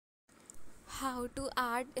How to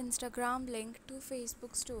add Instagram link to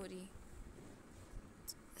Facebook story.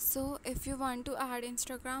 So if you want to add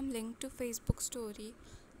Instagram link to Facebook story,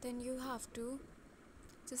 then you have to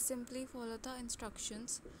just simply follow the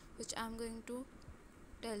instructions which I'm going to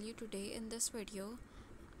tell you today in this video,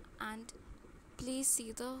 and please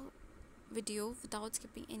see the video without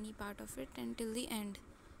skipping any part of it until the end.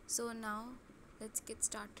 So now let's get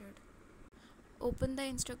started. Open the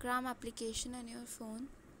Instagram application on your phone,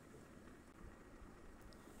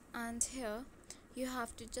 and here you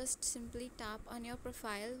have to just simply tap on your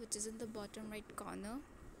profile, which is in the bottom right corner,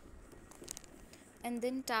 and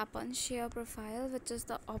then tap on share profile, which is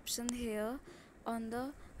the option here on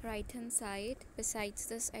the right hand side besides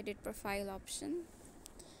this edit profile option.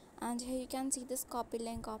 And here you can see this copy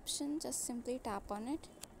link option. Just simply tap on it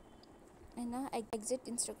and now exit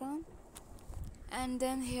Instagram, and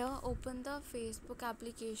then here open the Facebook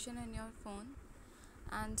application on your phone,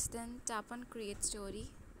 and then tap on create story.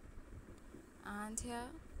 And here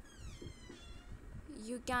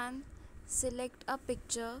you can select a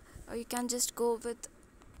picture, or you can just go with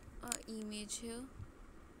an image. Here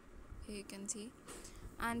you can see,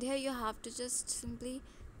 and here you have to just simply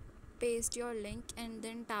paste your link and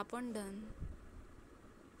then tap on done.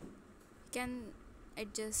 You can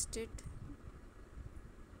adjust it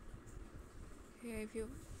here if you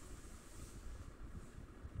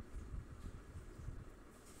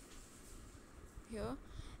here,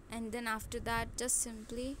 and then after that just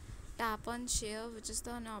simply tap on share, which is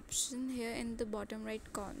the option here in the bottom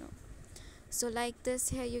right corner. So like this,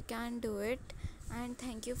 here you can do it. And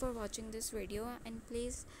thank you for watching this video, and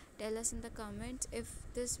please tell us in the comments if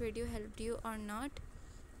this video helped you or not,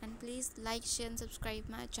 and please like, share and subscribe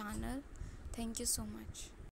my channel. Thank you so much.